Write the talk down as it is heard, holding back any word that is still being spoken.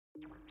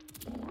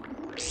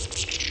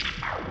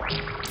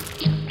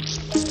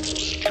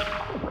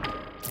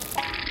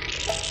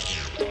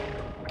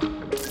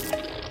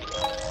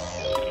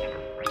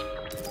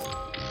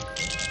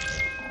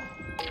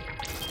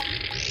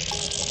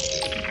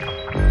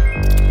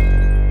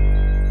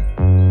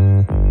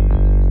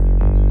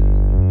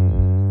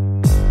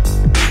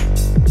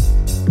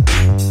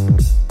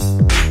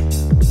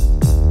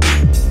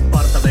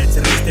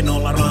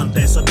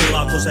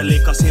Se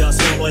likaisia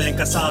seulo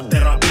enkä saa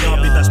terapiaa.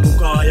 Pitäis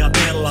mukaan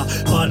ajatella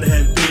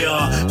vanhempia.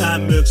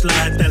 M1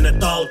 lähetelne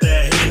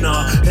talteen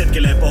hinaa.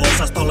 Hetki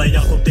lepo-osastolle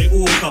jakutti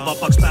uhka.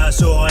 Vapaaks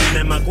pääsy on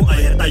enemmän kuin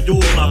aihetta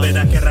juhlaa.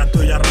 Vedän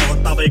kerättyjä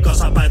rauhoittavia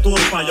kasapäin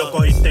turpaa.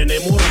 Joko itteeni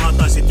murhaa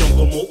tai sit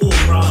jonkun muun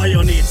uhraa.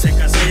 Aion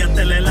itsekäs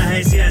ajattelee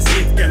läheisiä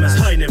sitkemäs.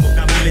 Haine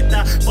muka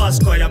välittää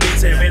paskoja ja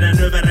vitsejä. Vedän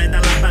övereitä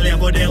läpäliä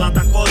voi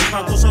delata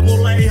koskaan. Kun se on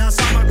mulle ihan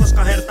sama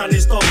koska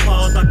hertani stoppaa.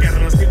 Ota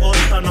kerrasti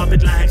ottaa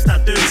napit läheks tää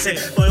tylsi.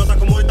 Vai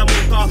otako muita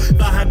mukaan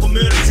vähän kuin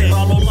myrtsi.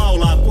 Haluun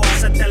laulaa kun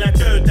asettelee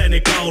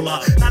köyteeni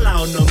kaulaa. Älä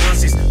on no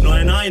masis, no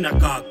en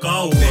ainakaan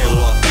kauaa.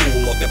 Neulat,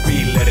 pullot ja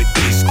pillerit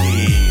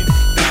tiskiin.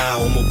 Tää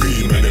on mun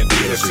viimeinen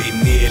virsi.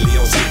 Mieli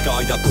on sekä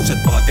ajatukset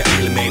vaat ja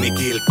ilmeeni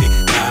kiltti.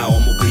 Tää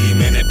on mun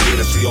viimeinen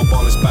virsi. On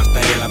valmis päästä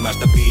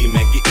elämästä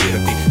viimeinkin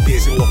irti.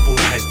 Tiesin loppu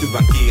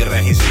lähestyvän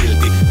kiireihin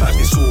silti.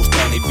 Päästin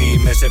suustani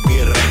viimeisen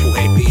virreen kun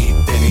heitti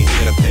itteni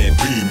irteen.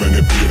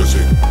 Viimeinen virsi.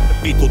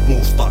 Vitut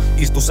musta,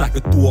 istu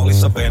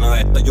sähkötuolissa venä,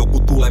 että joku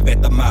tulee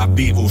vetämään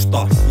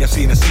vivusta. Ja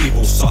siinä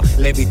sivussa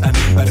levitän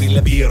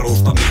ympärille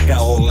virusta, mikä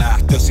on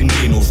lähtöisin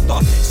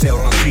minusta.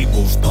 Seuraan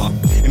sivusta,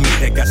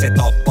 mitenkä se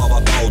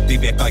tappava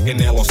tauti vie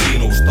kaiken elo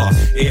sinusta.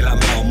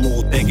 Elämä on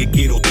muutenkin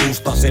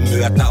kidutusta, sen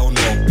myötä on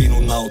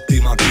oppinut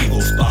nauttimaan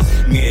kivusta.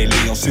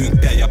 Mieli on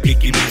synkkä ja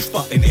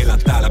pikimusta, en elä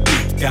täällä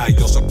pitkään,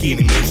 jos on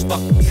kiinni musta.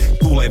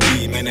 Tulee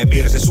viimeinen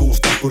virse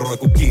suusta, kun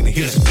roiku kiinni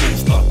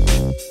hirsipuusta.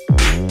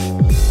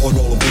 On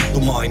ollut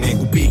vittumainen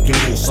kuin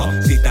piikkiluussa.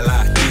 Siitä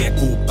lähtien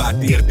kun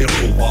päätti irti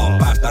ruuvaa.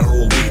 Päästä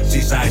ruuvit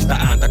sisäistä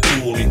ääntä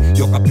kuulin,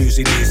 joka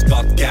pyysi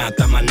niskat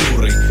kääntämään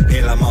nurin.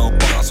 Elämä on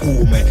paras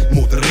huume,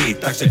 mut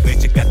riittääks se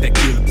veitsi käteen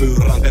kylpyy,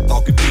 ranteet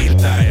auki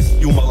piiltäen.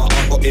 Jumala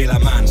antoi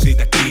elämän,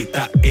 siitä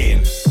kiitä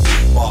en.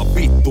 Vaan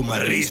vittu mä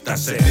riistä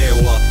se.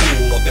 Neulat,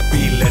 pullot ja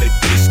pillerit